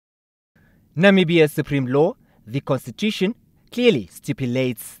Namibia's supreme law, the Constitution, clearly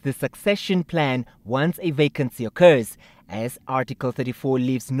stipulates the succession plan once a vacancy occurs, as Article 34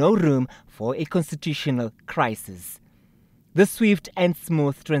 leaves no room for a constitutional crisis. The swift and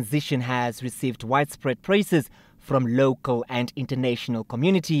smooth transition has received widespread praises from local and international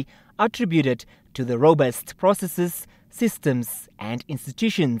community, attributed to the robust processes, systems and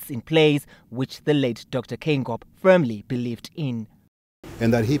institutions in place which the late Dr. Geingob firmly believed in.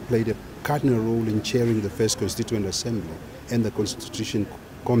 And that he played a cardinal role in chairing the first Constituent Assembly and the Constitution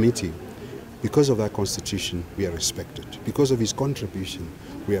Committee. Because of that constitution, we are respected. Because of his contribution,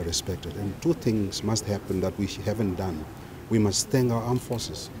 we are respected. And two things must happen that we haven't done. We must thank our armed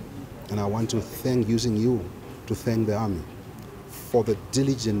forces. And I want to thank, using you, to thank the Army for the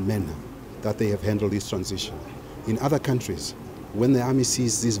diligent manner that they have handled this transition. In other countries, when the Army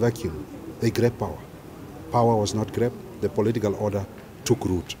sees this vacuum, they grab power. Power was not grabbed, the political order took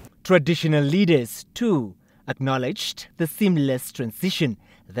root. Traditional leaders, too, acknowledged the seamless transition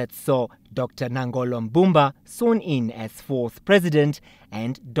that saw Dr. Nangolo Mbumba sworn in as fourth president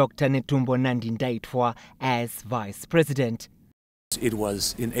and Dr. Netumbo Nandi-Ndaitwah as vice president. It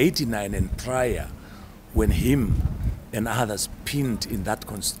was in '89 and prior when him and others pinned in that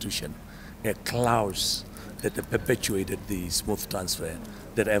constitution a clause that perpetuated the smooth transfer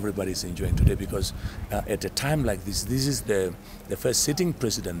that everybody is enjoying today, because at a time like this is the first sitting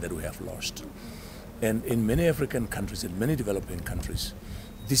president that we have lost. And in many African countries, in many developing countries,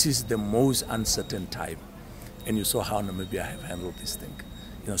 this is the most uncertain time. And you saw how Namibia have handled this thing,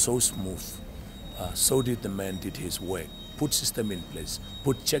 so smooth. So did the man did his work, put system in place,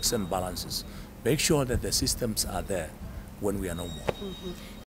 put checks and balances, make sure that the systems are there when we are no more.